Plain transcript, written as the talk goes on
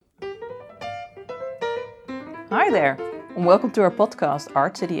Hi there, and welcome to our podcast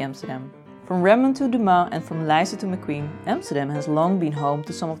Art City Amsterdam. From Rembrandt to Dumas and from Leijzen to McQueen, Amsterdam has long been home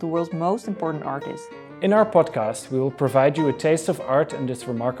to some of the world's most important artists. In our podcast, we will provide you a taste of art in this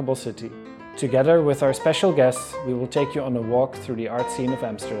remarkable city. Together with our special guests, we will take you on a walk through the art scene of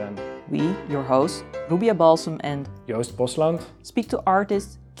Amsterdam. We, your hosts, Rubia Balsam and Joost Bosland, speak to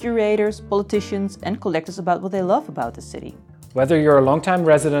artists, curators, politicians and collectors about what they love about the city. Whether you're a long-time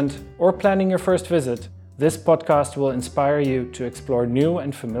resident or planning your first visit, this podcast will inspire you to explore new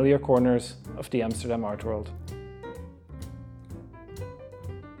and familiar corners of the Amsterdam art world.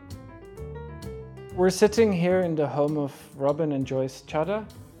 We're sitting here in the home of Robin and Joyce Chada.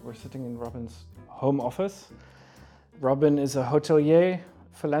 We're sitting in Robin's home office. Robin is a hotelier,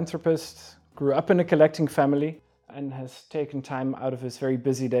 philanthropist, grew up in a collecting family, and has taken time out of his very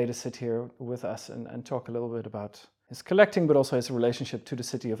busy day to sit here with us and talk a little bit about his collecting, but also his relationship to the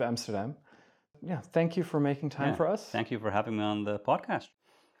city of Amsterdam. Yeah, thank you for making time for us. Thank you for having me on the podcast.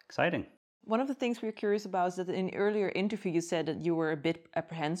 Exciting. One of the things we're curious about is that in an earlier interview you said that you were a bit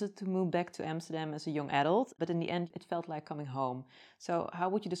apprehensive to move back to Amsterdam as a young adult, but in the end it felt like coming home. So how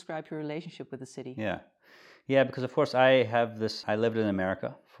would you describe your relationship with the city? Yeah, because of course I lived in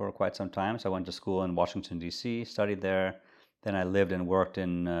America for quite some time. So I went to school in Washington, D.C., studied there. Then I lived and worked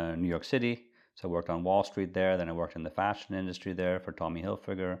in New York City. So I worked on Wall Street there. Then I worked in the fashion industry there for Tommy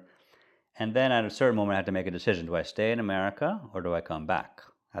Hilfiger. And then at a certain moment I had to make a decision. Do I stay in America or do I come back?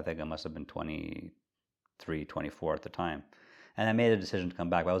 I think I must have been 23, 24 at the time. And I made a decision to come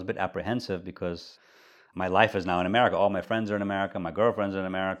back. But I was a bit apprehensive because my life is now in America. All my friends are in America. My girlfriend's in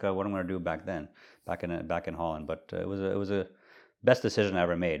America. What am I going to do back then, back in Holland? But it was a best decision I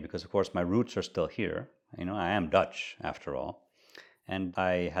ever made because, of course, my roots are still here. You know, I am Dutch after all. And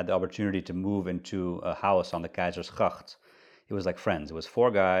I had the opportunity to move into a house on the Keizersgracht. It was like Friends. It was 4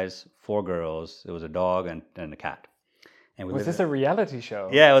 guys, 4 girls. It was a dog and a cat. And was this a reality show?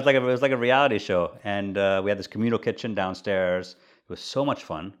 Yeah, it was like a reality show. And we had this communal kitchen downstairs. It was so much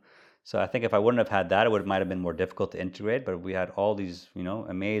fun. So I think if I wouldn't have had that, it might have been more difficult to integrate. But we had all these,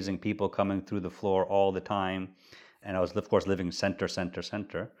 amazing people coming through the floor all the time. And I was, of course, living center.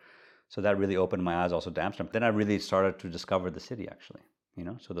 So that really opened my eyes also to Amsterdam. Then I really started to discover the city, actually.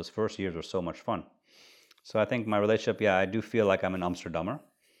 So those first years were so much fun. So I think my relationship, I do feel like I'm an Amsterdammer,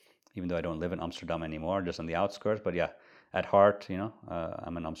 even though I don't live in Amsterdam anymore, just on the outskirts. But at heart,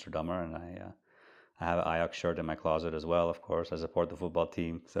 I'm an Amsterdammer, and I have an Ajax shirt in my closet as well, of course. I support the football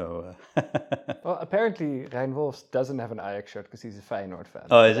team, so... Well, apparently Rijn Wolfs doesn't have an Ajax shirt because he's a Feyenoord fan.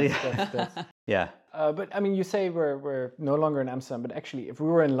 Oh, is he? That's Yeah. But I mean, you say we're no longer in Amsterdam, but actually, if we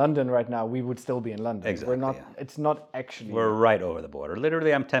were in London right now, we would still be in London. Exactly, We're not. Yeah. It's not actually. We're right over the border.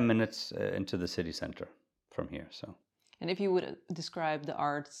 Literally, I'm 10 minutes into the city center from here. So. And if you would describe the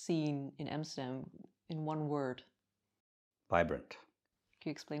art scene in Amsterdam in one word? Vibrant. Can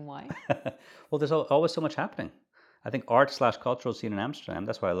you explain why? Well, there's always so much happening. I think art/cultural scene in Amsterdam,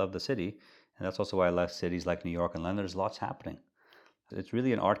 that's why I love the city. And that's also why I love cities like New York and London. There's lots happening. It's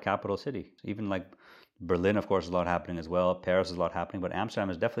really an art capital city. Even like Berlin, of course, is a lot happening as well. Paris is a lot happening. But Amsterdam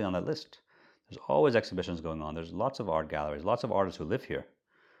is definitely on that list. There's always exhibitions going on. There's lots of art galleries, lots of artists who live here.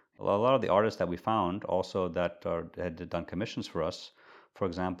 A lot of the artists that we found also that had done commissions for us, for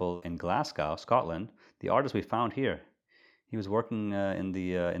example, in Glasgow, Scotland, the artist we found here, he was working in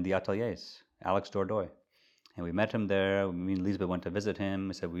the ateliers, Alex Dordoy. And we met him there. Me and Lisbeth went to visit him.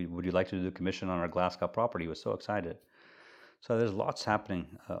 We said, would you like to do a commission on our Glasgow property? He was so excited. So there's lots happening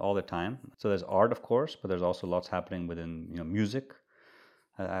all the time. So there's art, of course, but there's also lots happening within music.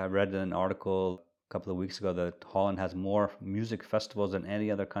 I read an article a couple of weeks ago that Holland has more music festivals than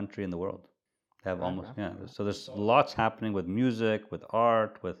any other country in the world. They have So there's lots happening with music, with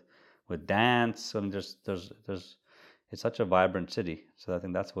art, with dance. I mean, there's it's such a vibrant city. So I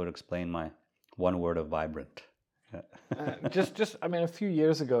think that's what would explain my one word of vibrant. I mean, a few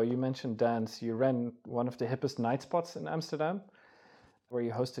years ago, you mentioned dance. You ran one of the hippest night spots in Amsterdam, where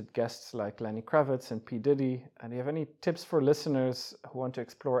you hosted guests like Lenny Kravitz and P. Diddy. And do you have any tips for listeners who want to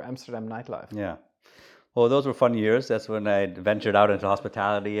explore Amsterdam nightlife? Yeah. Well, those were fun years. That's when I ventured out into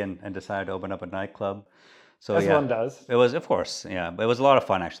hospitality and decided to open up a nightclub. So As one does. It was, of course, but it was a lot of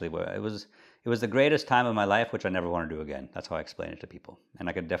fun, actually. It was the greatest time of my life, which I never want to do again. That's how I explain it to people. And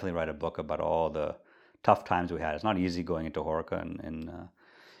I could definitely write a book about all the tough times we had. It's not easy going into Horeca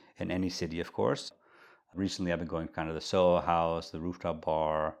in any city, of course. Recently, I've been going kind of the Soho House, the rooftop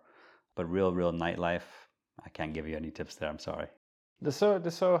bar, but real nightlife, I can't give you any tips there. I'm sorry. The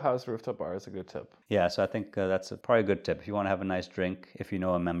Soho House rooftop bar is a good tip. Yeah, so I think that's probably a good tip. If you want to have a nice drink, if you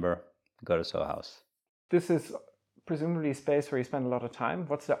know a member, go to Soho House. This is presumably a space where you spend a lot of time.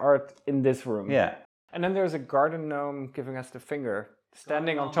 What's the art in this room? Yeah. And then there's a garden gnome giving us the finger,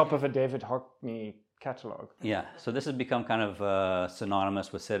 standing on top of a David Hockney catalog. Yeah, so this has become kind of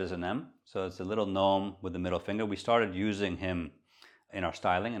synonymous with Citizen M. So it's a little gnome with the middle finger. We started using him in our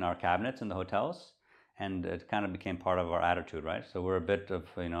styling, in our cabinets in the hotels, and it kind of became part of our attitude, right? So we're a bit of,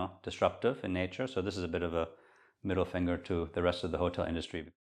 disruptive in nature. So this is a bit of a middle finger to the rest of the hotel industry.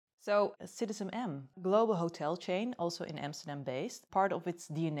 So Citizen M, global hotel chain, also in Amsterdam based, part of its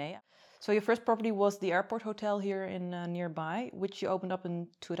DNA. So your first property was the Airport Hotel here in nearby, which you opened up in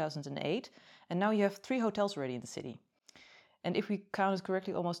 2008. And now you have 3 hotels already in the city. And if we counted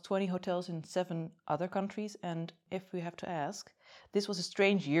correctly, almost 20 hotels in 7 other countries. And if we have to ask, this was a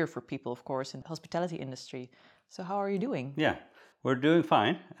strange year for people, of course, in the hospitality industry. So how are you doing? Yeah, we're doing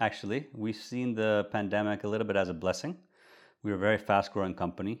fine, actually. We've seen the pandemic a little bit as a blessing. We're a very fast-growing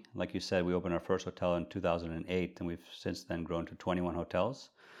company. Like you said, we opened our first hotel in 2008, and we've since then grown to 21 hotels,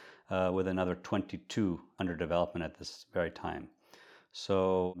 with another 22 under development at this very time.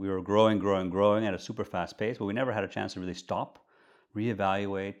 So we were growing at a super fast pace, but we never had a chance to really stop,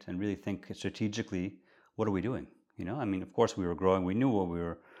 reevaluate, and really think strategically, what are we doing? Of course we were growing. We knew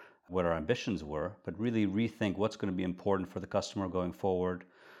what our ambitions were, but really rethink what's going to be important for the customer going forward.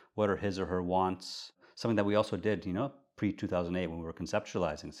 What are his or her wants? Something that we also did, pre-2008 when we were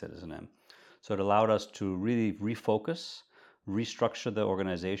conceptualizing Citizen M. So it allowed us to really refocus, restructure the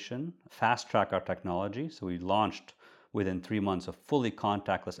organization, fast track our technology. So we launched within 3 months a fully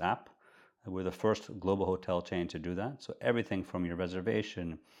contactless app. We're the first global hotel chain to do that. So everything from your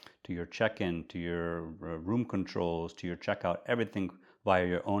reservation to your check-in, to your room controls, to your checkout, everything via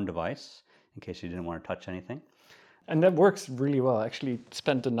your own device, in case you didn't want to touch anything. And that works really well. I actually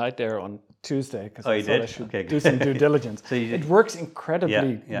spent the night there on Tuesday because I thought I should do good. some due diligence. So it works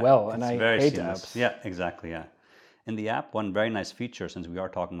incredibly well, and I hate seamless. apps. Yeah, exactly, yeah. In the app, one very nice feature, since we are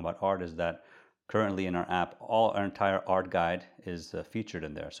talking about art, is that currently in our app, our entire art guide is featured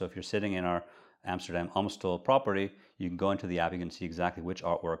in there. So if you're sitting in our Amsterdam Amstel property, you can go into the app, you can see exactly which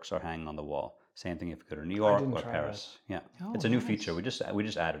artworks are hanging on the wall. Same thing if you go to New York or Paris. That. Yeah, it's a new feature. We just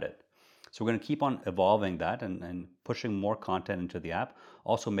added it. So we're going to keep on evolving that and pushing more content into the app,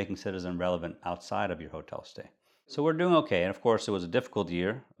 also making Citizen relevant outside of your hotel stay. So we're doing okay. And of course, it was a difficult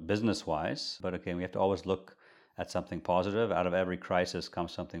year business-wise, but okay, we have to always look at something positive. Out of every crisis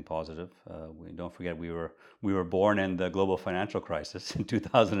comes something positive. Don't forget, we were born in the global financial crisis in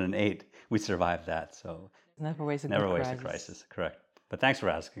 2008. We survived that. So never waste a crisis. Correct. But thanks for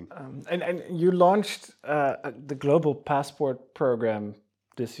asking. And you launched the Global Passport program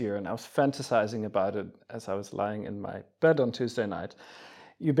this year, and I was fantasizing about it as I was lying in my bed on Tuesday night.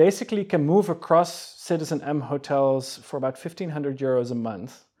 You basically can move across Citizen M hotels for about 1,500 euros a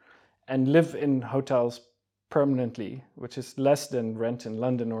month and live in hotels permanently, which is less than rent in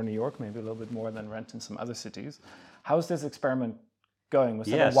London or New York, maybe a little bit more than rent in some other cities. How's this experiment going? Was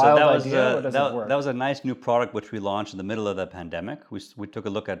that a wild idea, or does it work? That was a nice new product which we launched in the middle of the pandemic. We took a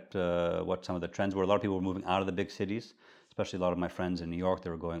look at what some of the trends were. A lot of people were moving out of the big cities, especially a lot of my friends in New York. They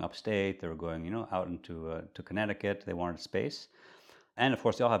were going upstate. They were going, out into to Connecticut. They wanted space. And of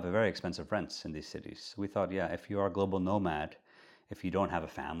course, they all have very expensive rents in these cities. We thought, if you are a global nomad, if you don't have a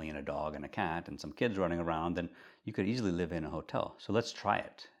family and a dog and a cat and some kids running around, then you could easily live in a hotel. So let's try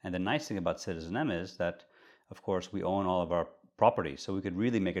it. And the nice thing about Citizen M is that, of course, we own all of our property, so we could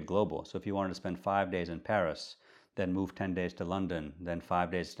really make it global. So if you wanted to spend 5 days in Paris, then move 10 days to London, then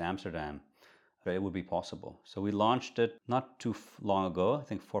 5 days to Amsterdam, it would be possible. So we launched it not too long ago, I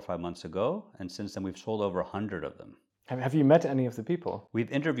think 4 or 5 months ago, and since then we've sold over 100 of them. Have you met any of the people?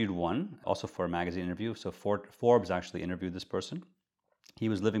 We've interviewed one, also for a magazine interview. So Forbes actually interviewed this person. He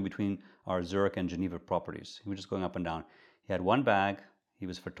was living between our Zurich and Geneva properties. He was just going up and down. He had one bag. He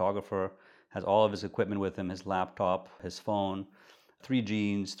was a photographer, has all of his equipment with him, his laptop, his phone, 3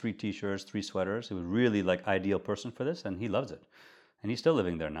 jeans, 3 t-shirts, 3 sweaters. He was really ideal person for this, and he loves it. And he's still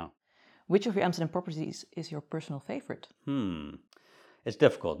living there now. Which of your Amsterdam properties is your personal favorite? It's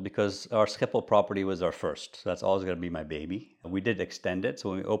difficult because our Schiphol property was our first. That's always going to be my baby. We did extend it. So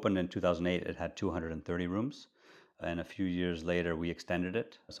when we opened in 2008, it had 230 rooms. And a few years later, we extended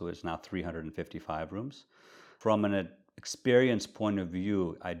it. So it's now 355 rooms. From an experience point of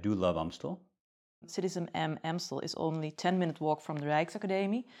view, I do love Amstel. Citizen M Amstel is only 10-minute walk from the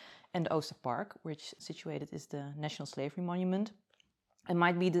Rijksacademie and Oosterpark, which situated is the National Slavery Monument, and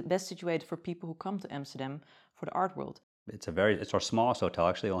might be the best situated for people who come to Amsterdam for the art world. It's our smallest hotel,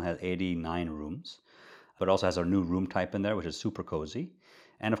 actually. It only has 89 rooms, but also has our new room type in there, which is super cozy.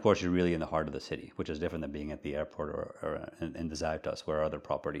 And of course, you're really in the heart of the city, which is different than being at the airport or in the Zuidas, where our other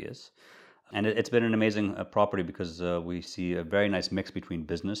property is. And it's been an amazing property because we see a very nice mix between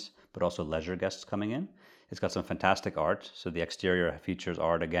business but also leisure guests coming in. It's got some fantastic art. So the exterior features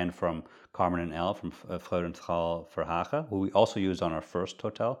art again from Carmen and Elle from Freudenthal Verhagen, who we also used on our first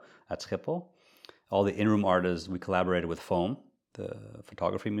hotel at Schiphol. All the in-room art we collaborated with Foam, the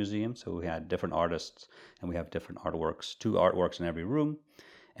photography museum. So we had different artists and we have different artworks, 2 artworks in every room.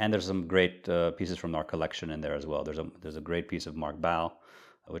 And there's some great pieces from our collection in there as well. There's a great piece of Mark Bal,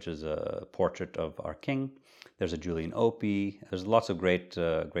 which is a portrait of our king. There's a Julian Opie. There's lots of great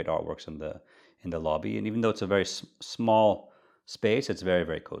artworks in the lobby. And even though it's a very small space, it's very,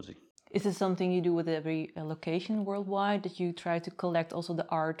 very cozy. Is this something you do with every location worldwide, that you try to collect also the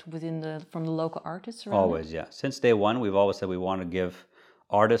art from the local artists around? Always, yeah. Since day one, we've always said we want to give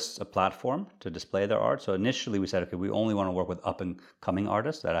artists a platform to display their art. So initially we said, okay, we only want to work with up and coming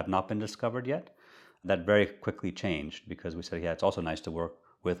artists that have not been discovered yet. That very quickly changed because we said, yeah, it's also nice to work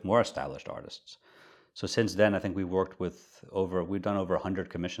with more established artists. So since then, I think we've done over 100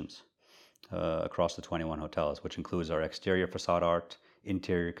 commissions across the 21 hotels, which includes our exterior facade art,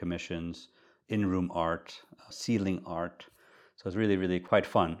 interior commissions, in-room art, ceiling art. So it's really, really quite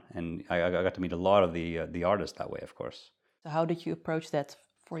fun. And I got to meet a lot of the artists that way, of course. So how did you approach that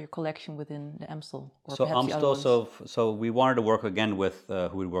for your collection within the Amstel? Or So perhaps the other Amstel, ones? so we wanted to work again with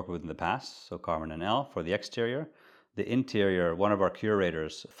who we worked with in the past, so Carmen and Elle for the exterior. The interior, one of our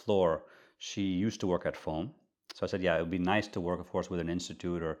curators, Floor, she used to work at Foam. So I said, yeah, it would be nice to work, of course, with an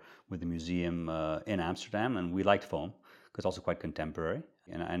institute or with a museum in Amsterdam. And we liked Foam because it's also quite contemporary.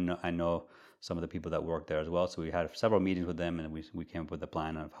 And I know some of the people that work there as well. So we had several meetings with them and we came up with a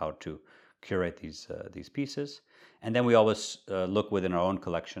plan of how to curate these pieces. And then we always look within our own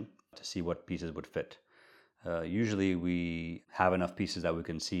collection to see what pieces would fit. Usually we have enough pieces that we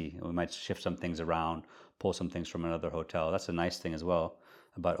can see. We might shift some things around, pull some things from another hotel. That's a nice thing as well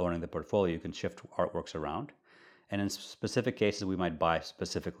about owning the portfolio. You can shift artworks around. And in specific cases, we might buy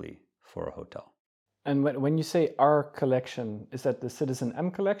specifically for a hotel. And when you say our collection, is that the Citizen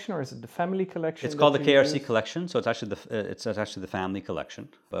M collection or is it the family collection? It's called the KRC collection, so it's actually the family collection.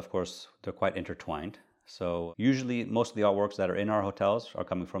 But of course, they're quite intertwined. So usually, most of the artworks that are in our hotels are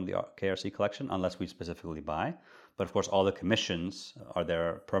coming from the KRC collection, unless we specifically buy. But of course, all the commissions are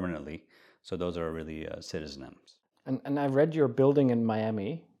there permanently. So those are really Citizen M's. And I read your building in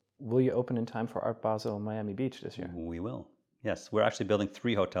Miami. Will you open in time for Art Basel Miami Beach this year? We will. Yes, we're actually building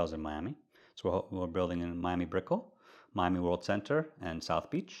 3 hotels in Miami. So we're building in Miami Brickell, Miami World Center, and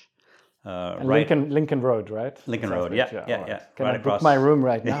South Beach. And Lincoln Road, right? Lincoln Road, yeah. Can right I book my room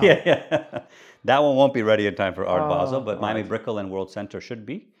right now? Yeah. That one won't be ready in time for Art Basel, but all Miami right. Brickell and World Center should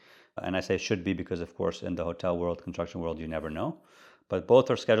be. And I say should be because, of course, in the hotel world, construction world, you never know. But both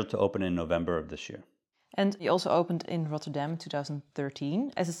are scheduled to open in November of this year. And you also opened in Rotterdam in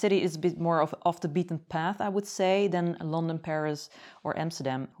 2013. As a city, it's a bit more off the beaten path, I would say, than London, Paris, or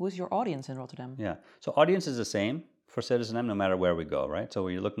Amsterdam. Who is your audience in Rotterdam? Yeah, so audience is the same for Citizen M no matter where we go, right? So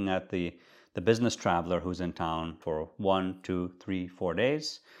you're looking at the business traveler who's in town for 1, 2, 3, 4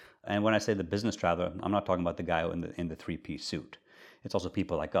 days. And when I say the business traveler, I'm not talking about the guy in the 3-piece suit. It's also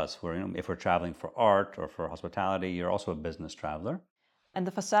people like us, where if we're traveling for art or for hospitality, you're also a business traveler. And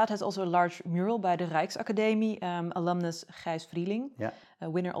the facade has also a large mural by the Rijksacademie alumnus Gijs Vrieling, a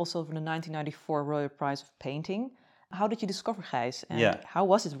winner also of the 1994 Royal Prize of Painting. How did you discover Gijs, and how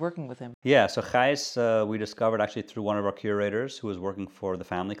was it working with him? Yeah, so Gijs we discovered actually through one of our curators who was working for the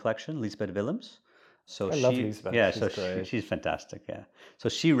family collection, Liesbeth Willems. So I love Liesbeth. Yeah, She's she's fantastic. Yeah, so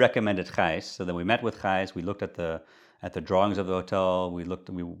she recommended Gijs. So then we met with Gijs. We looked at the drawings of the hotel.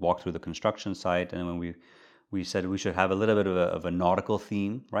 We walked through the construction site, and when we said we should have a little bit of a nautical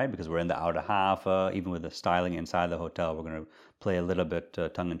theme, right? Because we're in the Oude Haven, even with the styling inside the hotel, we're going to play a little bit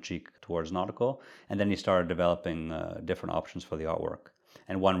tongue-in-cheek towards nautical. And then he started developing different options for the artwork.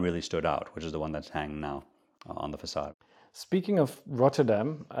 And one really stood out, which is the one that's hanging now on the facade. Speaking of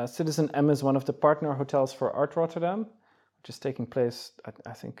Rotterdam, Citizen M is one of the partner hotels for Art Rotterdam, which is taking place,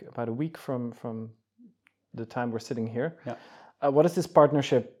 I think, about a week from the time we're sitting here. Yeah. What does this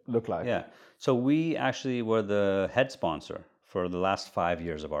partnership look like? Yeah, so we actually were the head sponsor for the last 5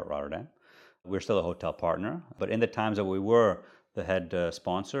 years of Art Rotterdam. We're still a hotel partner, but in the times that we were the head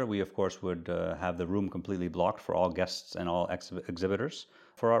sponsor, we of course would have the room completely blocked for all guests and all exhibitors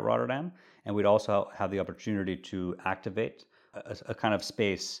for Art Rotterdam. And we'd also have the opportunity to activate a kind of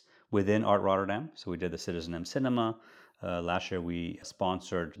space within Art Rotterdam. So we did the Citizen M Cinema. Last year we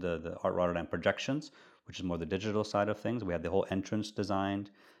sponsored the Art Rotterdam projections, which is more the digital side of things. We had the whole entrance designed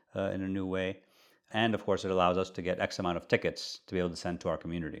in a new way. And of course, it allows us to get X amount of tickets to be able to send to our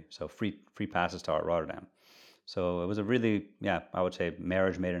community. So free passes to Art Rotterdam. So it was a really, I would say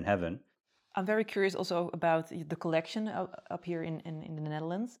marriage made in heaven. I'm very curious also about the collection up here in the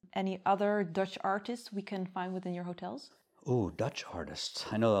Netherlands. Any other Dutch artists we can find within your hotels? Oh, Dutch artists.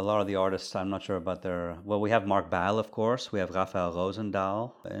 I know a lot of the artists. I'm not sure about their. Well, we have Mark Bijl, of course. We have Raphael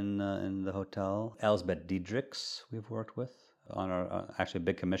Rosendahl in the hotel. Elsbeth Diedrichs we've worked with on our actually a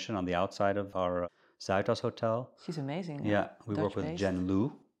big commission on the outside of our Zuidas hotel. She's amazing. Yeah, we work with Dutch-based. Jen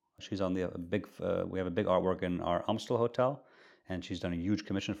Lu. She's on the big. We have a big artwork in our Amstel hotel, and she's done a huge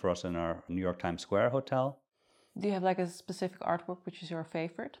commission for us in our New York Times Square hotel. Do you have like a specific artwork which is your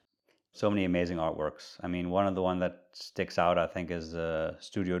favorite? So many amazing artworks. I mean, one that sticks out, I think, is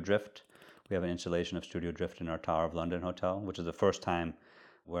Studio Drift. We have an installation of Studio Drift in our Tower of London hotel, which is the first time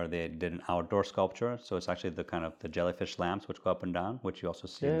where they did an outdoor sculpture. So it's actually the kind of the jellyfish lamps which go up and down, which you also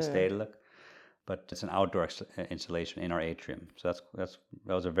see in the Stedelijk. But it's an outdoor installation in our atrium. So that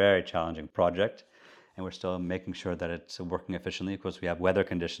was a very challenging project, and we're still making sure that it's working efficiently. Of course, we have weather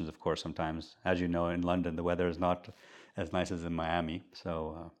conditions. Of course, sometimes, as you know, in London, the weather is not as nice as in Miami.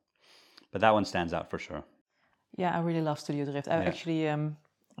 So. But that one stands out for sure. Yeah, I really love Studio Drift.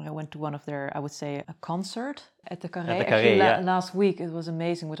 I went to one of their, I would say, a concert at the Carré. At the Carré, last week. It was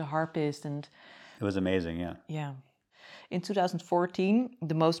amazing with a harpist and. It was amazing, yeah. Yeah. In 2014,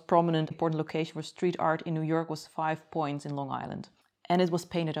 the most prominent important location for street art in New York was 5 Points in Long Island, and it was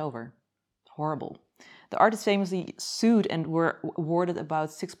painted over. Horrible. The artists famously sued and were awarded about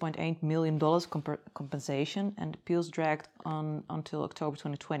 $6.8 million compensation, and appeals dragged on until October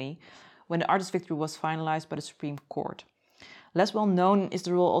 2020. When the artist victory was finalized by the Supreme Court. Less well known is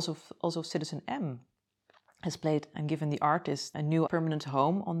the role also of Citizen M has played and given the artist a new permanent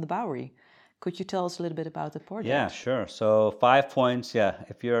home on the Bowery. Could you tell us a little bit about the project? Yeah, sure. So 5 Points, yeah.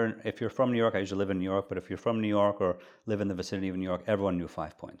 If you're from New York, I usually live in New York, but if you're from New York or live in the vicinity of New York, everyone knew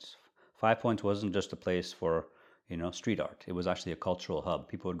 5 Points. 5 Points wasn't just a place for, street art. It was actually a cultural hub.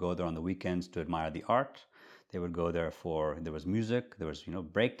 People would go there on the weekends to admire the art. They would go there there was music, there was,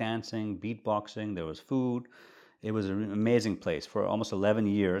 breakdancing, beatboxing, there was food. It was an amazing place. For almost 11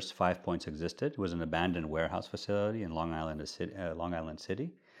 years, 5 Points existed. It was an abandoned warehouse facility in Long Island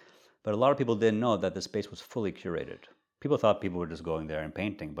City. But a lot of people didn't know that the space was fully curated. People thought people were just going there and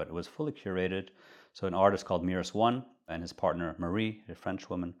painting, but it was fully curated. So an artist called Miras One and his partner Marie, a French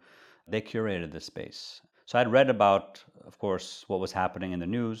woman, they curated this space. So I'd read about, of course, what was happening in the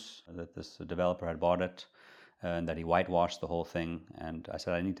news, that this developer had bought it, and that he whitewashed the whole thing. And I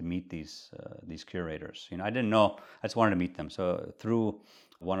said, I need to meet these curators. I didn't know. I just wanted to meet them. So through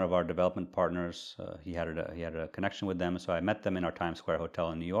one of our development partners, he had a connection with them. So I met them in our Times Square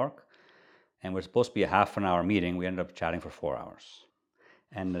hotel in New York. And we're supposed to be a half an hour meeting. We ended up chatting for 4 hours.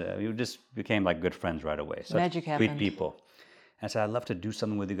 And we just became like good friends right away. Such Magic happened. Sweet people. And I said, I'd love to do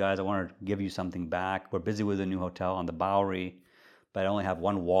something with you guys. I want to give you something back. We're busy with a new hotel on the Bowery, but I only have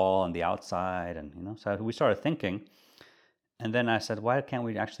one wall on the outside. And, so we started thinking. And then I said, why can't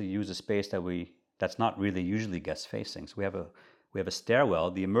we actually use a space that's not really usually guest facing? So we have a stairwell,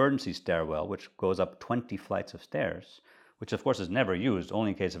 the emergency stairwell, which goes up 20 flights of stairs, which of course is never used,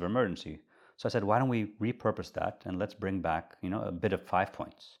 only in case of emergency. So I said, why don't we repurpose that and let's bring back, a bit of 5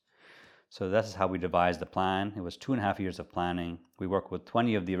 Points. So that's how we devised the plan. It was 2.5 years of planning. We worked with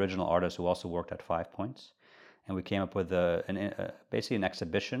 20 of the original artists who also worked at 5 Points. And we came up with basically an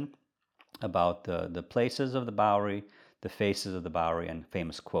exhibition about the places of the Bowery, the faces of the Bowery, and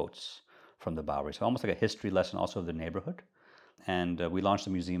famous quotes from the Bowery. So almost like a history lesson also of the neighborhood. And we launched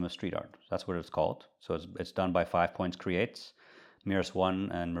the Museum of Street Art. That's what it's called. So it's done by 5 Points Creates. Miras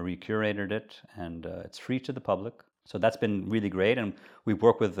One and Marie curated it, and it's free to the public. So that's been really great. And we've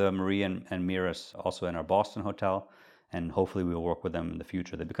worked with Marie and Miras also in our Boston hotel, and hopefully we'll work with them in the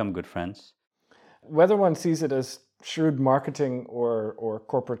future. They've become good friends. Whether one sees it as shrewd marketing or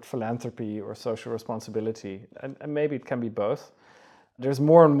corporate philanthropy or social responsibility, and maybe it can be both, there's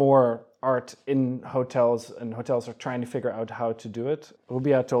more and more art in hotels, and hotels are trying to figure out how to do it.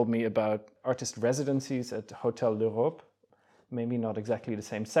 Rubia told me about artist residencies at Hotel l'Europe. Maybe not exactly the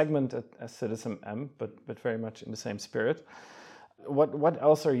same segment as Citizen M, but very much in the same spirit. What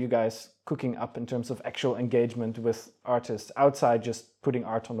else are you guys cooking up in terms of actual engagement with artists outside just putting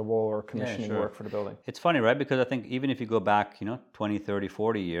art on the wall or commissioning work for the building? It's funny, right? Because I think even if you go back, 20, 30,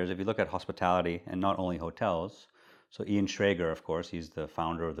 40 years, if you look at hospitality and not only hotels, so Ian Schrager, of course, he's the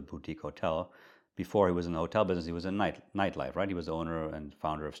founder of the Boutique Hotel. Before he was in the hotel business, he was in nightlife, right? He was the owner and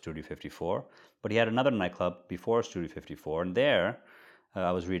founder of Studio 54. But he had another nightclub before Studio 54. And there,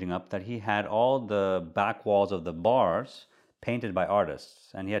 I was reading up that he had all the back walls of the bars painted by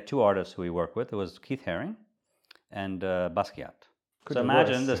artists. And he had 2 artists who he worked with. It was Keith Haring and Basquiat. So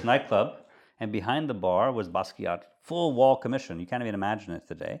imagine this nightclub, and behind the bar was Basquiat, full wall commission. You can't even imagine it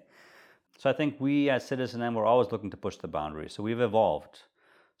today. So I think we at Citizen M were always looking to push the boundaries. So we've evolved.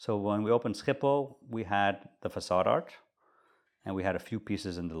 So when we opened Schiphol, we had the facade art and we had a few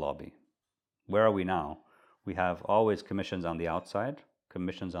pieces in the lobby. Where are we now? We have always commissions on the outside,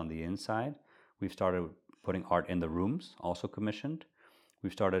 commissions on the inside. We've started putting art in the rooms, also commissioned.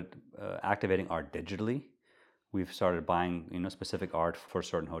 We've started activating art digitally. We've started buying, specific art for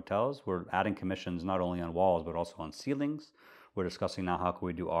certain hotels. We're adding commissions not only on walls but also on ceilings. We're discussing now how can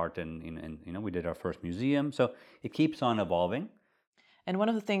we do art in we did our first museum. So it keeps on evolving. And one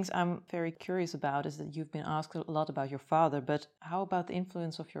of the things I'm very curious about is that you've been asked a lot about your father, but how about the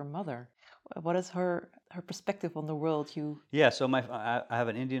influence of your mother? What is her perspective on the world? Yeah, so I have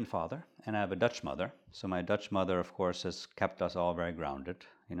an Indian father and I have a Dutch mother. So my Dutch mother, of course, has kept us all very grounded,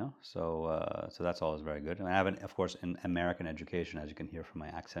 So that's always very good. And I have, of course, an American education, as you can hear from my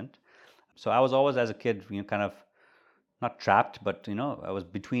accent. So I was always, as a kid, kind of not trapped, but I was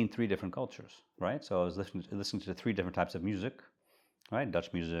between three different cultures, right? So I was listening to three different types of music, right? Dutch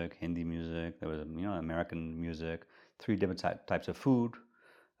music, Hindi music. There was American music. Three different types of food.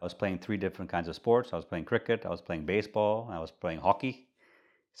 I was playing three different kinds of sports. I was playing cricket, I was playing baseball, I was playing hockey.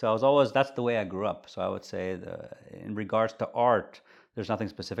 So I was always, that's the way I grew up. So I would say in regards to art, there's nothing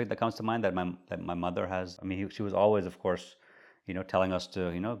specific that comes to mind that my mother has. I mean, she was always, of course, telling us to,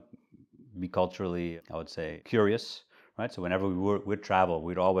 be culturally, I would say, curious, right? So whenever we'd travel,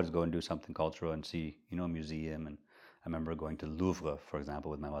 we'd always go and do something cultural and see, a museum. And I remember going to Louvre, for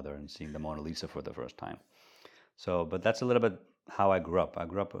example, with my mother and seeing the Mona Lisa for the first time. So, but that's a little bit how I grew up. I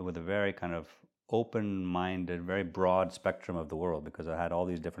grew up with a very kind of open-minded, very broad spectrum of the world because I had all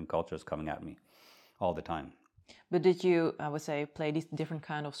these different cultures coming at me all the time. But did you, I would say, play these different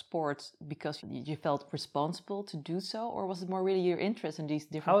kind of sports because you felt responsible to do so, or was it more really your interest in these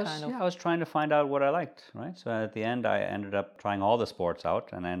different I was trying to find out what I liked, right? So at the end, I ended up trying all the sports out,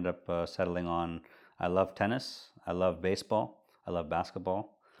 and I ended up settling on. I love tennis, I love baseball, I love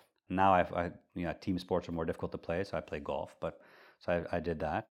basketball. Now team sports are more difficult to play, so I play golf. So I did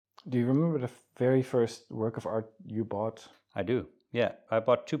that. Do you remember the very first work of art you bought? I do. Yeah, I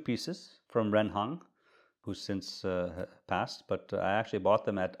bought two pieces from Ren Hang, who's since passed, but I actually bought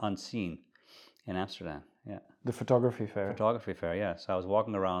them at Unseen in Amsterdam. Yeah. The photography fair. Photography fair, yeah. So I was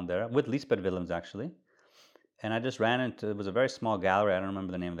walking around there with Lisbeth Willems actually, and I just ran into, it was a very small gallery. I don't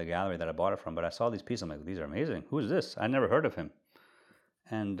remember the name of the gallery that I bought it from, but I saw these pieces. I'm like, these are amazing. Who is this? I never heard of him.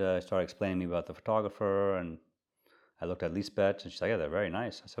 And started explaining me about the photographer, and I looked at Lisbeth, and she's like, "Yeah, they're very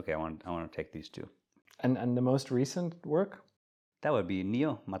nice." I said, "Okay, I want to take these two." And the most recent work? That would be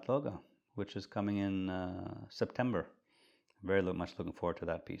Neo Matloga, which is coming in September. Very much looking forward to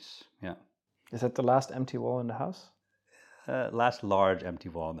that piece. Yeah. Is that the last empty wall in the house? Last large empty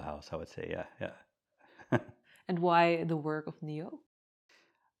wall in the house, I would say. Yeah. And why the work of Neo?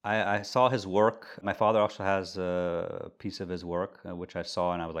 I saw his work. My father also has a piece of his work, which I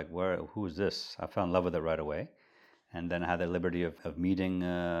saw, and I was like, who is this? I fell in love with it right away. And then I had the liberty of meeting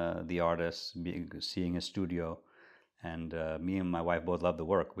the artist, seeing his studio. And me and my wife both love the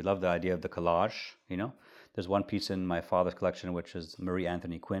work. We love the idea of the collage, There's one piece in my father's collection, which is Marie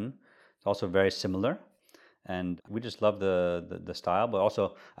Anthony Quinn. It's also very similar. And we just love the style, but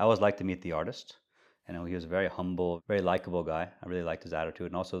also I always like to meet the artist. And he was a very humble, very likable guy. I really liked his attitude.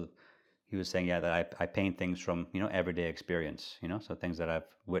 And also he was saying, that I paint things from, everyday experience, so things that I've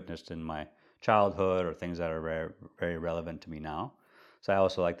witnessed in my childhood or things that are very, very relevant to me now. So I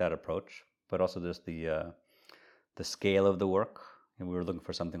also like that approach, but also just the scale of the work. And we were looking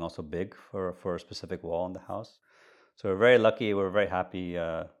for something also big for a specific wall in the house. So we're very lucky. We're very happy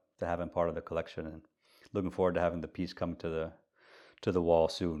to have him part of the collection, and looking forward to having the piece come to the wall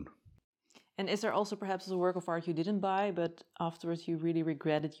soon. And is there also perhaps a work of art you didn't buy, but afterwards you really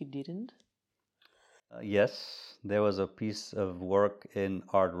regretted you didn't? Yes, there was a piece of work in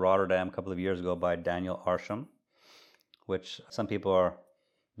Art Rotterdam a couple of years ago by Daniel Arsham, which some people are a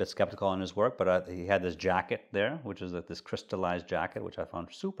bit skeptical on his work, but he had this jacket there, which is this crystallized jacket, which I found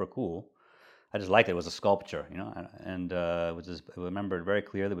super cool. I just liked it. It was a sculpture, and it was this, I remember it very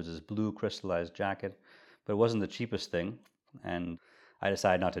clearly. It was this blue crystallized jacket, but it wasn't the cheapest thing, and I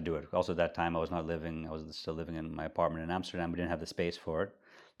decided not to do it. Also, at that time, I was still living in my apartment in Amsterdam. We didn't have the space for it.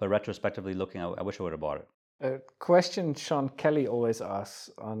 But retrospectively looking, I wish I would have bought it. A question Sean Kelly always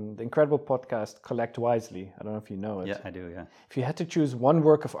asks on the incredible podcast, Collect Wisely. I don't know if you know it. Yeah, I do, yeah. If you had to choose one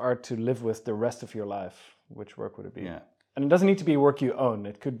work of art to live with the rest of your life, which work would it be? Yeah. And it doesn't need to be a work you own.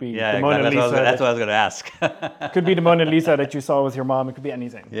 It could be the Mona Lisa. That's what I was going to ask. It could be the Mona Lisa that you saw with your mom. It could be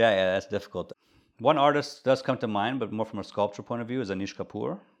anything. Yeah, that's difficult. One artist does come to mind, but more from a sculpture point of view, is Anish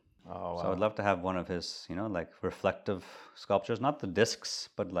Kapoor. Oh, So I would love to have one of his, like reflective sculptures, not the discs,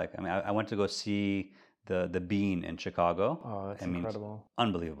 but like, I mean, I went to go see the Bean in Chicago. Oh, that's I mean, incredible.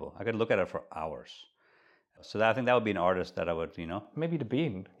 unbelievable. I could look at it for hours. So I think that would be an artist that I would, Maybe the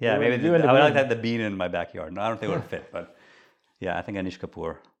Bean. yeah, You maybe and- you and the I would like Bean. to have the Bean in my backyard. No, I don't think it would fit, but yeah, I think Anish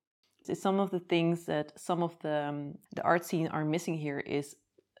Kapoor. Some of the things that some of the art scene are missing here is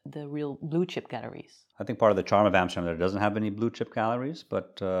the real blue chip galleries. I think part of the charm of Amsterdam that it doesn't have any blue chip galleries,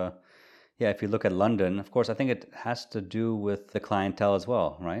 but yeah, if you look at London, of course, I think it has to do with the clientele as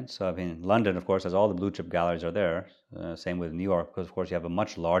well, right? So I mean, London, of course, has all the blue chip galleries are there. Same with New York, because of course you have a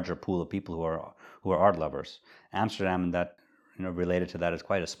much larger pool of people who are art lovers. Amsterdam, that related to that, is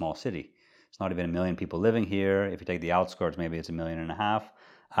quite a small city. It's not even 1 million people living here. If you take the outskirts, maybe it's 1.5 million.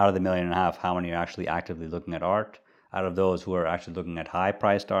 Out of the 1.5 million, how many are actually actively looking at art? Out of those who are actually looking at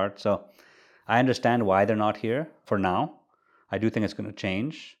high-priced art, so I understand why they're not here for now. I do think it's going to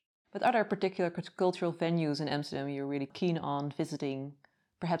change. But are there particular cultural venues in Amsterdam you're really keen on visiting,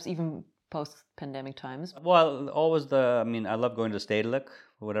 perhaps even post-pandemic times? Well, I mean, I love going to Stedelijk,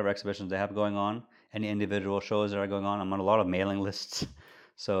 whatever exhibitions they have going on, any individual shows that are going on. I'm on a lot of mailing lists,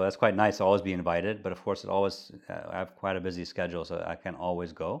 so that's quite nice to always be invited. But of course, I have quite a busy schedule, so I can't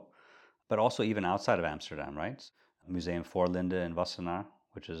always go. But also even outside of Amsterdam, right? Museum Voorlinde in Wassenaar,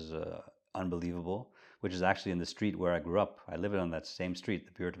 which is unbelievable, which is actually in the street where I grew up. I lived on that same street,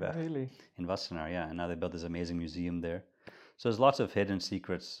 the Buurtweg, Really? in Wassenaar, yeah. And now they built this amazing museum there. So there's lots of hidden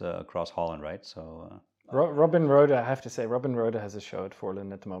secrets across Holland, right? So Robin Rode, I have to say, Robin Rode has a show at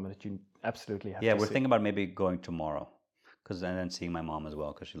Forlin at the moment that you absolutely have yeah, to we're see. thinking about maybe going tomorrow, and then seeing my mom as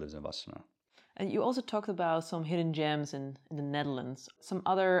well, because she lives in Wassenaar. And you also talked about some hidden gems in the Netherlands. Some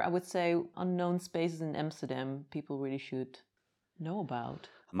other, I would say, unknown spaces in Amsterdam people really should know about.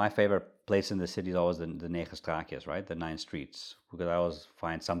 My favorite place in the city is always the Negen Straatjes, right? The 9 streets, because I always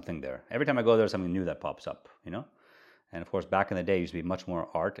find something there. Every time I go there, something new that pops up, And of course, back in the day, it used to be much more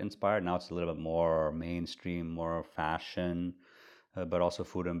art inspired. Now it's a little bit more mainstream, more fashion, but also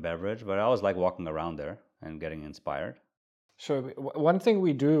food and beverage. But I always like walking around there and getting inspired. Sure. One thing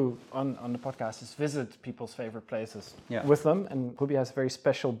we do on the podcast is visit people's favorite places with them. And Ruby has a very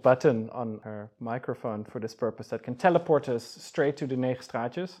special button on her microphone for this purpose that can teleport us straight to the Negen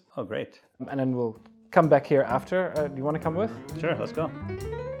Straatjes. Oh, great. And then we'll come back here after. Do you want to come with? Sure, let's go.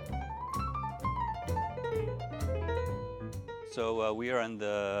 So we are in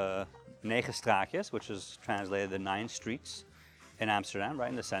the Negen Straatjes, which is translated the 9 streets in Amsterdam, right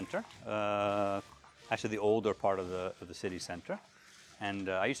in the center. Actually, the older part of the city center. And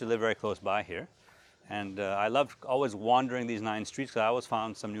I used to live very close by here. And I loved always wandering these 9 streets because I always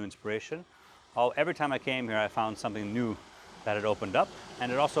found some new inspiration. Every time I came here, I found something new that had opened up. And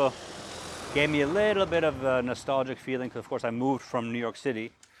it also gave me a little bit of a nostalgic feeling because, of course, I moved from New York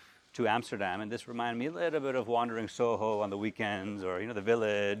City to Amsterdam. And this reminded me a little bit of wandering Soho on the weekends or, the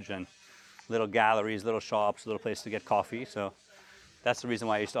Village and little galleries, little shops, little place to get coffee. So that's the reason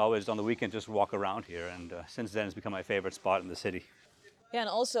why I used to always, on the weekend, just walk around here. And since then, it's become my favorite spot in the city. Yeah, and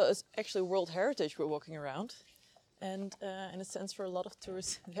also it's actually World Heritage we're walking around. And in a sense, for a lot of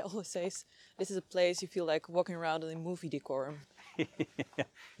tourists, they always say this is a place you feel like walking around in a movie decor.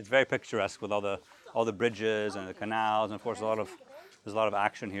 It's very picturesque with all the bridges and the canals. And of course, there's a lot of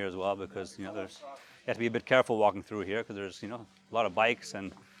action here as well because, you have to be a bit careful walking through here because there's, a lot of bikes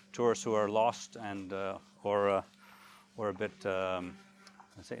and tourists who are lost and or a bit,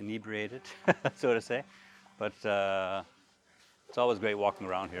 let's say, inebriated, so to say. But it's always great walking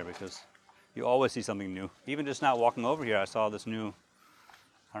around here because you always see something new. Even just now walking over here, I saw this new,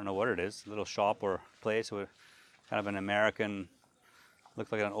 I don't know what it is, little shop or place with kind of an American,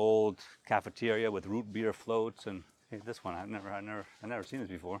 looks like an old cafeteria with root beer floats. And hey, this one, I've never seen this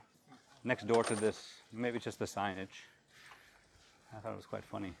before. Next door to this, maybe it's just the signage. I thought it was quite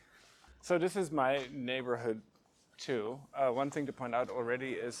funny. So this is my neighborhood too. One thing to point out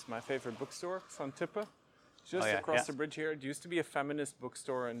already is my favorite bookstore, Van Tippe. Just across the bridge here. It used to be a feminist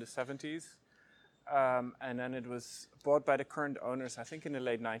bookstore in the 70s. And then it was bought by the current owners, I think in the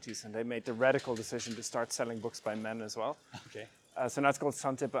late 90s. And they made the radical decision to start selling books by men as well. Okay. So now it's called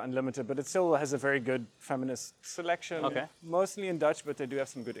Van Tippe Unlimited. But it still has a very good feminist selection. Okay. Mostly in Dutch, but they do have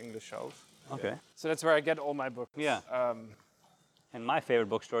some good English shelves. Okay. So that's where I get all my books. Yeah. And my favorite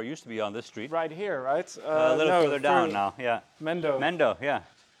bookstore used to be on this street. Right here, right? A little further down now, yeah. Mendo. Mendo, yeah.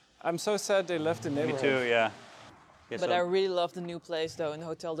 I'm so sad they left the Me neighborhood. too, yeah. But I really love the new place though, in the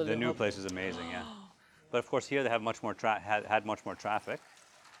Hotel de The new l'Europe. place is amazing, yeah. But of course here they have much more had much more traffic.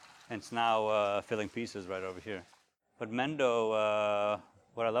 And it's now filling pieces right over here. But Mendo,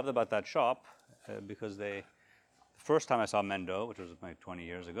 what I loved about that shop, because the first time I saw Mendo, which was like 20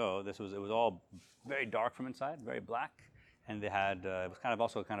 years ago, it was all very dark from inside, very black, and they had it was kind of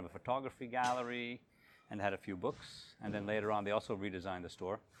also kind of a photography gallery, and they had a few books. And then later on, they also redesigned the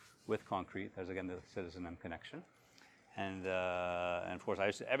store with concrete. There's again the Citizen M connection, and of course,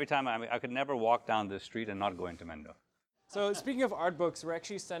 every time I could never walk down this street and not go into Mendo. So speaking of art books, we're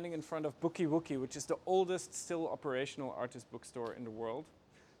actually standing in front of Bookie Wookie, which is the oldest still operational artist bookstore in the world.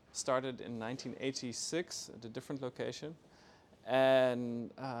 Started in 1986 at a different location. And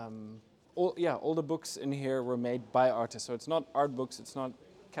all the books in here were made by artists. So it's not art books, it's not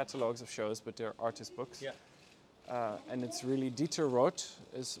catalogs of shows, but they're artist books. Yeah. And it's really Dieter Roth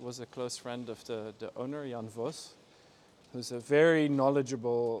was a close friend of the owner, Jan Vos, who's a very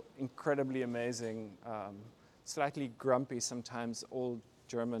knowledgeable, incredibly amazing, slightly grumpy sometimes old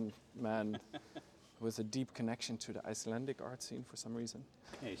German man with a deep connection to the Icelandic art scene for some reason.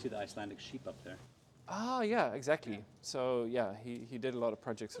 Yeah, you see the Icelandic sheep up there. Ah, yeah, exactly. So yeah, he did a lot of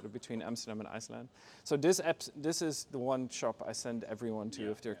projects sort of between Amsterdam and Iceland. So this is the one shop I send everyone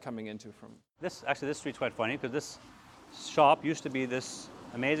to if they're coming into from. This street's quite funny because this shop used to be this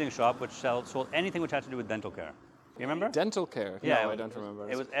amazing shop which sold anything which had to do with dental care. You remember? Dental care? Yeah, No, I don't remember.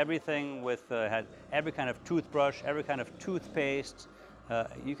 It was everything with, had every kind of toothbrush, every kind of toothpaste,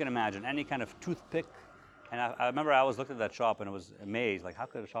 you can imagine, any kind of toothpick. And I remember I always looked at that shop and I was amazed, like how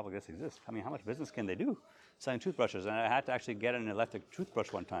could a shop like this exist? I mean, how much business can they do selling toothbrushes? And I had to actually get an electric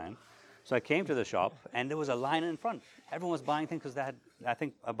toothbrush one time. So I came to the shop and there was a line in front. Everyone was buying things because they had, I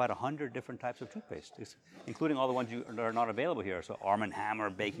think, about 100 different types of toothpaste, including all the ones that are not available here. So Arm & Hammer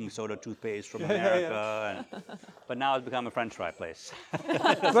baking soda toothpaste from America. But now it's become a French fry place.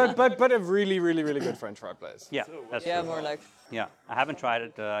 but a really, really, really good French fry place. Yeah, that's Yeah, true. more like. Yeah, I haven't tried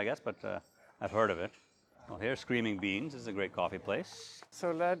it, I guess, but I've heard of it. Well, here's Screaming Beans. This is a great coffee place.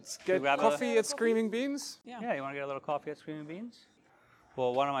 So let's get grab coffee at Screaming Beans. Yeah, you want to get a little coffee at Screaming Beans?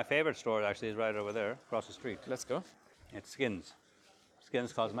 Well, one of my favorite stores actually is right over there, across the street. Let's go. It's Skins.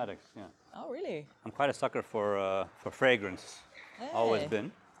 Skins Cosmetics, yeah. Oh, really? I'm quite a sucker for fragrance, always Hey.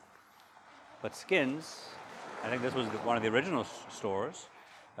 been. But Skins, I think this was one of the original stores,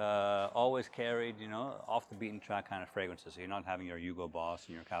 always carried, off the beaten track kind of fragrances. So you're not having your Hugo Boss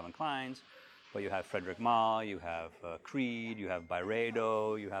and your Calvin Kleins, but you have Frederic Malle, you have Creed, you have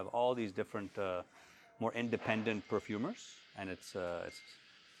Byredo, you have all these different more independent perfumers, and it's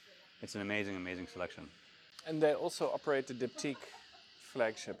an amazing, amazing selection. And they also operate the Diptyque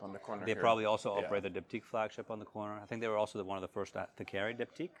flagship on the corner They here. probably also operate the Diptyque flagship on the corner. I think they were also one of the first to carry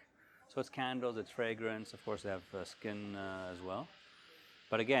Diptyque. So it's candles, it's fragrance. Of course, they have skin as well.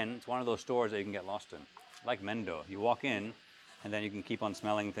 But again, it's one of those stores that you can get lost in. Like Mendo. You walk in, and then you can keep on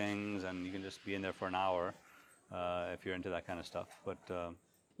smelling things, and you can just be in there for an hour if you're into that kind of stuff. But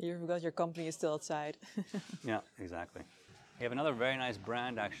You forgot your company is still outside. yeah, exactly. We have another very nice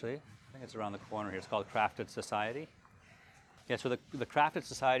brand, actually. I think it's around the corner here. It's called Crafted Society. Yeah, so the Crafted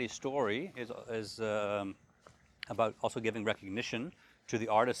Society story is about also giving recognition to the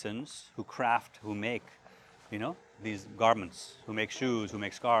artisans who craft, who make, these garments, who make shoes, who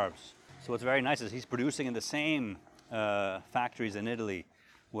make scarves. So what's very nice is he's producing in the same factories in Italy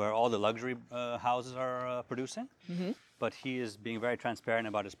where all the luxury houses are producing. Mm-hmm. But he is being very transparent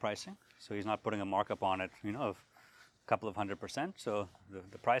about his pricing. So he's not putting a markup on it, of a couple of 100%. So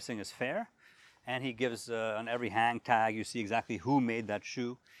the pricing is fair. And he gives on every hang tag, you see exactly who made that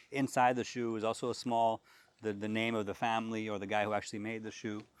shoe. Inside the shoe is also the name of the family or the guy who actually made the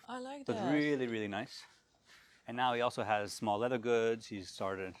shoe. I like So that. it's really, really nice. And now he also has small leather goods. He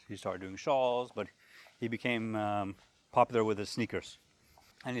started doing shawls, but he became popular with his sneakers.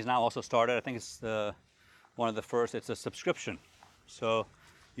 And he's now also started, I think it's one of the first, it's a subscription. So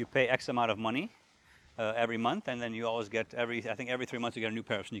you pay X amount of money every month, and then you always get every 3 months you get a new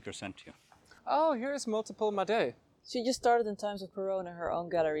pair of sneakers sent to you. Oh, here's multiple Madé. She just started in times of Corona her own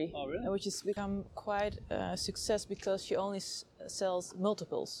gallery. Oh, really? Which has become quite a success because she only sells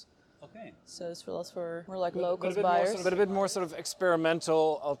multiples. Okay. So it's for more like local But buyers. a bit more sort of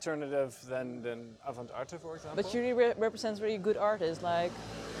experimental alternative than avant-arte, for example. But she really represents really good artists like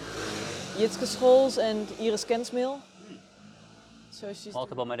Jitske Scholz and Iris Kensmil. So she's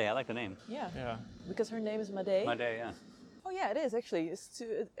Multiple Madé, I like the name. Yeah. because her name is Madé. Madé, yeah. Oh yeah, it is actually. It's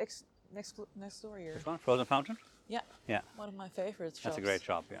next door here. Which one? Frozen Fountain? Yeah. Yeah. One of my favorite shops. That's a great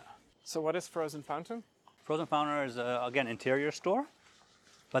shop, yeah. So what is Frozen Fountain? Frozen Fountain is, again, interior store,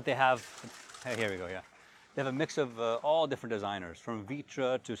 but they have, here we go, yeah. They have a mix of all different designers, from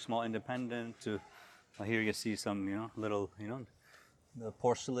Vitra to small independent to, here you see some, little, the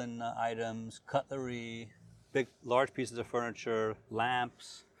porcelain items, cutlery, large pieces of furniture,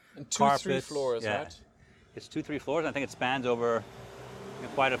 lamps, And carpets. 2-3 floors, yeah. right? It's 2-3 floors. And I think it spans over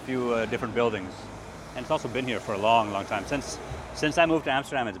quite a few different buildings. And it's also been here for a long, long time. Since I moved to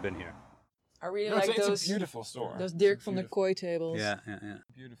Amsterdam, it's been here. I really No, like it's those a beautiful store. those It's Dirk a van der beautiful- Kooi tables.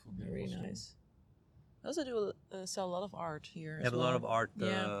 Beautiful, Very store. nice. They also do sell a lot of art here. They have a lot of art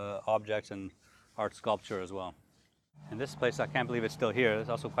objects and art sculpture as well. And this place, I can't believe it's still here. It's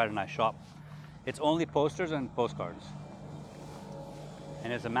also quite a nice shop. It's only posters and postcards.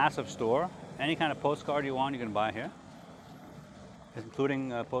 And it's a massive store. Any kind of postcard you want, you can buy here,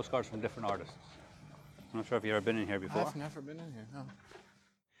 including postcards from different artists. I'm not sure if you've ever been in here before. I've never been in here, no.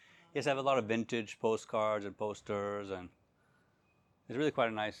 Yes, I have a lot of vintage postcards and posters, and it's really quite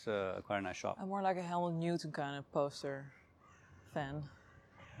a nice shop. I'm more like a Helmut Newton kind of poster fan.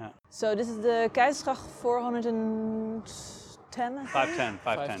 Yeah. So this is the Keizersgracht 410, I think?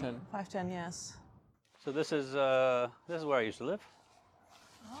 510. 510, yes. So this is where I used to live.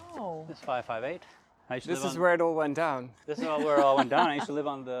 Oh. This is 558. I used to This live is on- where it all went down. This is where it all went down. I used to live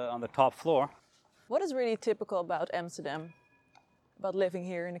on the top floor. What is really typical about Amsterdam? About living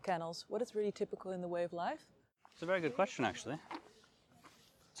here in the canals? What is really typical in the way of life? It's a very good question, actually.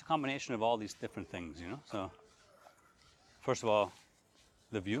 It's a combination of all these different things, you know. So, first of all,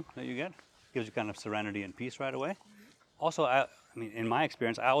 the view that you get gives you kind of serenity and peace right away. Also, I mean, in my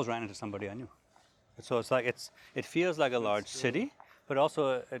experience, I always ran into somebody I knew. So it's like it feels like a large city, but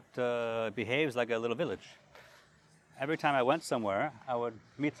also it behaves like a little village. Every time I went somewhere, I would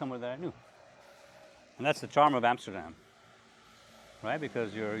meet someone that I knew, and that's the charm of Amsterdam, right?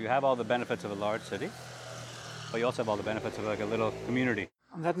 Because you have all the benefits of a large city, but you also have all the benefits of like a little community.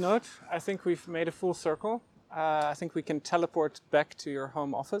 On that note, I think we've made a full circle. I think we can teleport back to your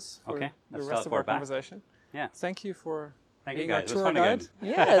home office for Okay, the let's rest of our teleport back. conversation. Yeah. Thank you for Thank you being our guys. It was tour fun again. guide.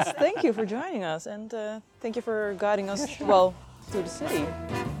 Yes, thank you for joining us, and thank you for guiding us, well, to the city.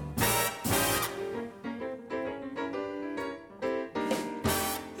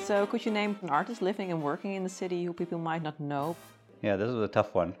 So could you name an artist living and working in the city who people might not know? Yeah, this was a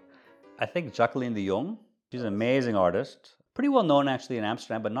tough one. I think Jacqueline de Jong, she's an amazing artist. Pretty well known actually in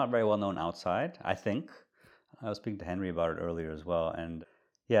Amsterdam, but not very well known outside, I think. I was speaking to Henry about it earlier as well. And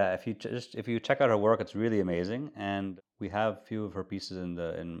yeah, if you check out her work, it's really amazing. And we have a few of her pieces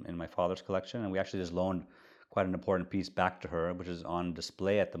in my father's collection. And we actually just loaned quite an important piece back to her, which is on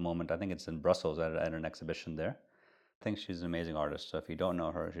display at the moment. I think it's in Brussels at an exhibition there. I think she's an amazing artist. So if you don't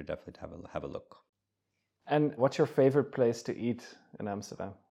know her, you should definitely have a look. And what's your favorite place to eat in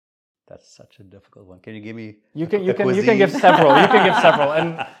Amsterdam? That's such a difficult one. Can you give me You can cuisine? give several. You can give several.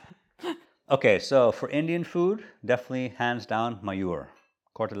 And Okay, so for Indian food, definitely hands down Mayur.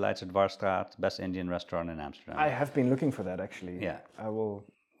 Korte Leidse Dwarsstraat, best Indian restaurant in Amsterdam. I have been looking for that actually. Yeah. I will.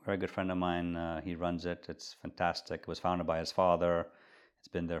 Very good friend of mine. He runs it. It's fantastic. It was founded by his father. It's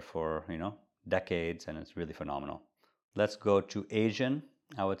been there for decades, and it's really phenomenal. Let's go to Asian.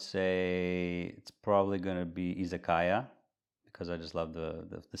 I would say it's probably going to be izakaya because I just love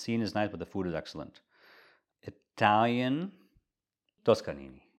the scene is nice, but the food is excellent. Italian,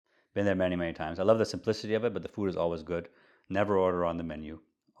 Toscanini. Been there many, many times. I love the simplicity of it, but the food is always good. Never order on the menu.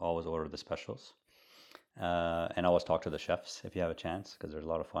 Always order the specials. And always talk to the chefs if you have a chance, because there's a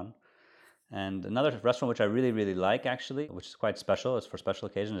lot of fun. And another restaurant which I really, really like actually, which is quite special, it's for special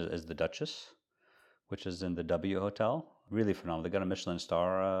occasions, is the Duchess, which is in the W Hotel. Really phenomenal. They got a Michelin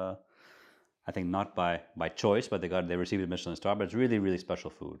star, I think not by choice, but they received a Michelin star, but it's really, really special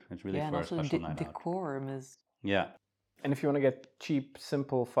food. It's really and for a also special night out. decorum is... Yeah. And if you want to get cheap,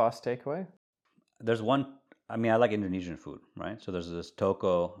 simple, fast takeaway, There's one, I like Indonesian food, right? So there's this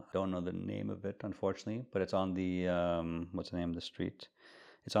toko, I don't know the name of it, unfortunately, but it's on the, what's the name of the street?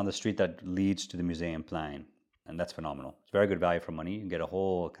 It's on the street that leads to the Museumplein, and that's phenomenal. It's very good value for money. You can get a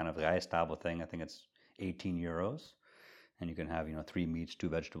whole kind of rijsttafel thing. I think it's 18 euros, and you can have, 3 meats, 2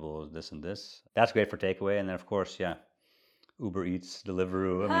 vegetables, this and this. That's great for takeaway, and then of course, yeah, Uber Eats,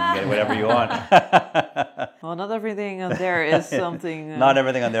 Deliveroo, you can get whatever you want. Well, not everything on there is something... Not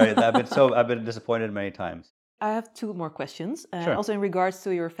everything on there. I've been disappointed many times. I have 2 more questions. Sure. Also in regards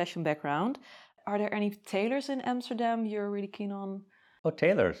to your fashion background. Are there any tailors in Amsterdam you're really keen on? Oh,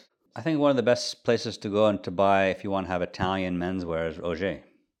 tailors. I think one of the best places to go and to buy if you want to have Italian menswear is Auger,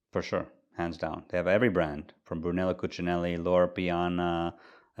 for sure, hands down. They have every brand, from Brunello Cucinelli, Loro Piana,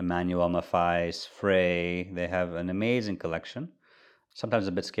 Emmanuel Maffei, Frey. They have an amazing collection. Sometimes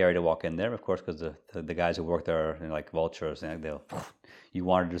a bit scary to walk in there, of course, because the guys who work there are like vultures. You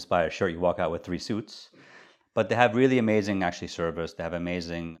wanted to just buy a shirt, you walk out with 3 suits. But they have really amazing, actually, service. They have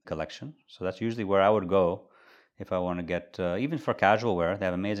amazing collection. So that's usually where I would go if I want to get, even for casual wear. They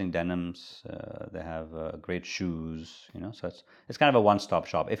have amazing denims. They have great shoes, So it's kind of a one-stop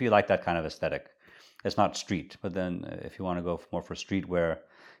shop if you like that kind of aesthetic. It's not street, but then if you want to go more for streetwear,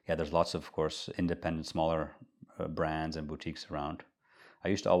 yeah, there's lots of course, independent, smaller brands and boutiques around. I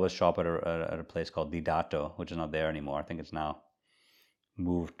used to always shop at a place called Didato, which is not there anymore. I think it's now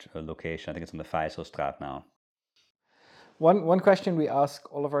moved location. I think it's on the Vijzelstraat now. One question we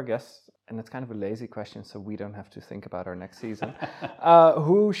ask all of our guests, and it's kind of a lazy question, so we don't have to think about our next season.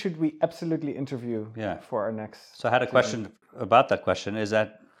 Who should we absolutely interview for our next So I had a season? question about that question. Is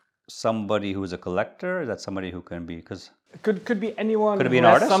that somebody who's a collector? Is that somebody who can be, because Could be anyone Could it be who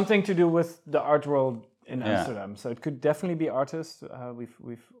an has artist? something to do with the art world in Yeah. Amsterdam. So it could definitely be artists.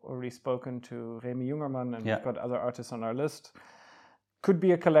 We've already spoken to Remy Jungerman, and we've got other artists on our list. Could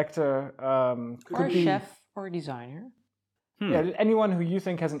be a collector. Or Could a be chef or a designer. anyone who you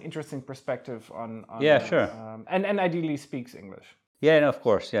think has an interesting perspective on Yeah, sure. And ideally speaks English. Yeah, no, of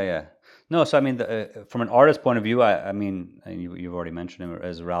course. Yeah. No, so I mean, from an artist point of view, I mean, and you've already mentioned him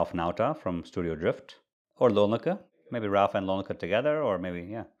as Ralph Nauta from Studio Drift, or Lonneke. Maybe Ralph and Lonneke together, or maybe,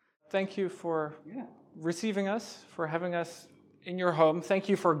 yeah. Thank you for receiving us, for having us in your home. Thank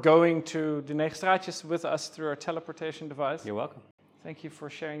you for going to the Negen Straatjes with us through our teleportation device. You're welcome. Thank you for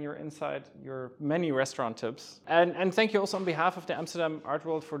sharing your insight, your many restaurant tips. And thank you also on behalf of the Amsterdam art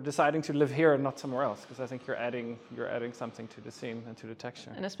world for deciding to live here and not somewhere else, because I think you're adding something to the scene and to the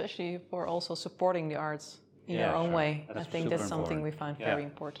texture. And especially for also supporting the arts in your own way. I think that's something we find very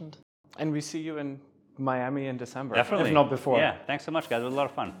important. And we see you in Miami in December. Definitely. If not before. Yeah, thanks so much, guys. It was a lot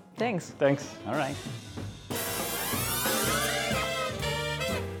of fun. Thanks. Thanks. All right.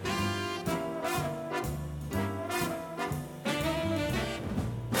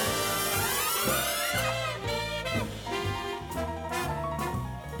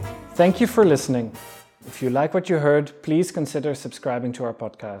 Thank you for listening. If you like what you heard, please consider subscribing to our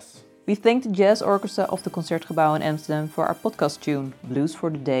podcast. We thank the Jazz Orchestra of the Concertgebouw in Amsterdam for our podcast tune, Blues for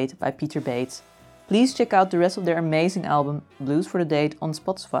the Date by Peter Bates. Please check out the rest of their amazing album, Blues for the Date, on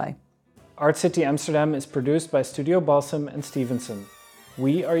Spotify. Art City Amsterdam is produced by Studio Balsam and Stevenson.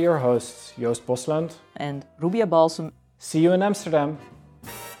 We are your hosts, Joost Bosland And Rubia Balsam. See you in Amsterdam.